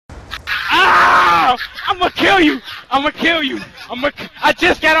I'm gonna kill you. I'm gonna kill you. I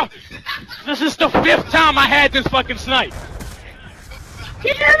just got off. This is the 5th time I had this fucking snipe.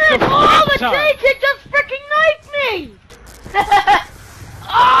 Damn it! Oh, the J kid just freaking knifed me!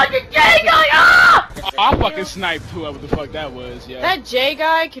 Oh, the J guy! Ah! Oh, I fucking sniped whoever the fuck that was, yeah. That J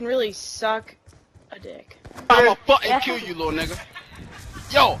guy can really suck a dick. I'ma fucking kill you, little nigga.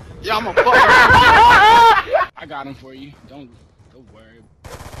 Yo, I'ma fucking. I got him for you. Don't worry.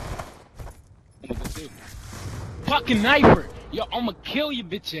 Fucking knifer! Yo, I'ma kill you,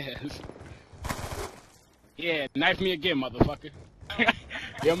 bitch ass. Yeah, knife me again, motherfucker.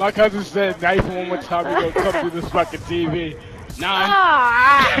 Yo, my cousin said knife him one more time, we gonna come through this fucking TV.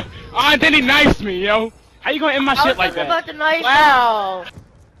 Nah. Oh, and then he knifes me, yo. How you gonna end my shit like that? About to knife Wow.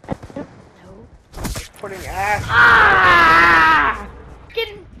 Putting ass. Ah!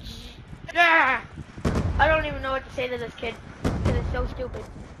 Getting. Ah! I don't even know what to say to this kid. Because it's so stupid.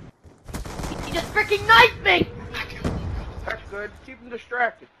 He just freaking knifed me! That's good. Keep him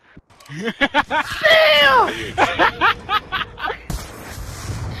distracted. Damn!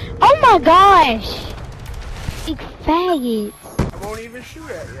 Oh my gosh! You faggots. I won't even shoot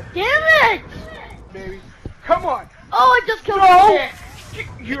at you, Damn it! baby. Come on. Oh, I just killed No! him.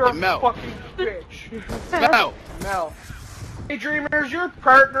 You're a Mel. fucking bitch. Mel. Mel. Hey, Dreamers, your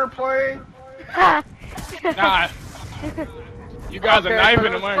partner playing? Nah. You guys are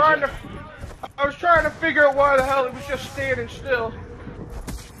knifing him, aren't you? I was trying to figure out why the hell he was just standing still.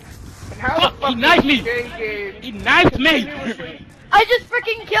 And how Fuck, the fuck he knifed me! He knifed me! I just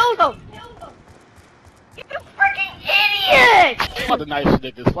freaking killed him! You freaking idiot! Fuck the knife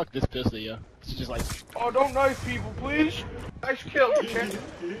niggas, fuck this pistol, yo. It's just like, Oh, don't knife people, please. Nice kill, chick.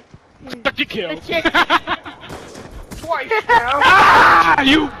 fuck your kill. The chick. Twice now. Ah,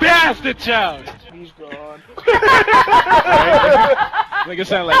 you bastard child! He's gone. Nigga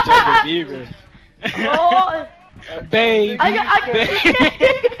sound like Justin Bieber. Oh, Baby, I got. baby.